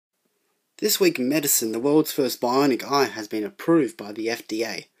This week in medicine, the world's first bionic eye has been approved by the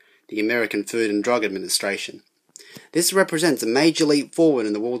FDA, the American Food and Drug Administration. This represents a major leap forward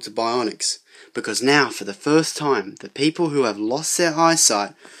in the world of bionics, because now, for the first time, the people who have lost their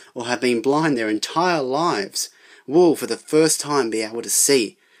eyesight or have been blind their entire lives will, for the first time, be able to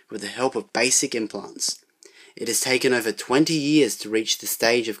see with the help of basic implants. It has taken over 20 years to reach the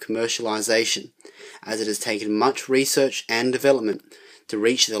stage of commercialization, as it has taken much research and development to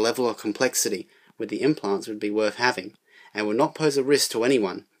reach the level of complexity where the implants would be worth having, and would not pose a risk to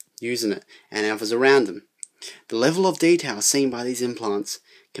anyone using it and others around them. The level of detail seen by these implants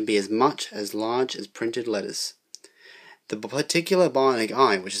can be as large as printed letters. The particular bionic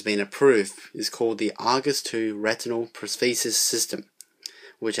eye which has been approved is called the Argus II retinal prosthesis system,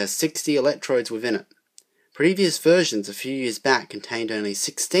 which has 60 electrodes within it. Previous versions a few years back contained only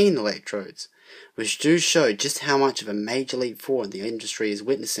 16 electrodes, which do show just how much of a major leap forward the industry is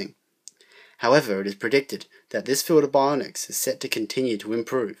witnessing. However, it is predicted that this field of bionics is set to continue to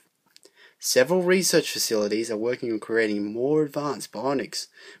improve. Several research facilities are working on creating more advanced bionics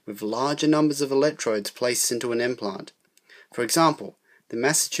with larger numbers of electrodes placed into an implant. For example, the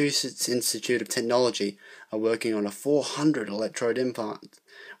Massachusetts Institute of Technology are working on a 400 electrode implant,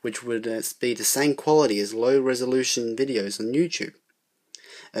 which would be the same quality as low-resolution videos on YouTube.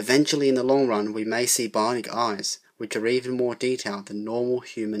 Eventually, in the long run, we may see bionic eyes, which are even more detailed than normal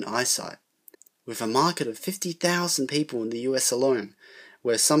human eyesight. With a market of 50,000 people in the US alone,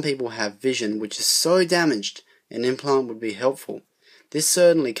 where some people have vision which is so damaged an implant would be helpful, this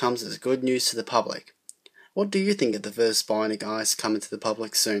certainly comes as good news to the public. What do you think of the first bionic eyes coming to the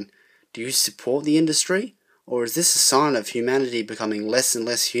public soon? Do you support the industry? Or is this a sign of humanity becoming less and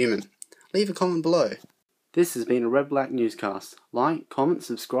less human? Leave a comment below. This has been a Red Black Newscast. Like, comment,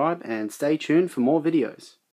 subscribe, and stay tuned for more videos.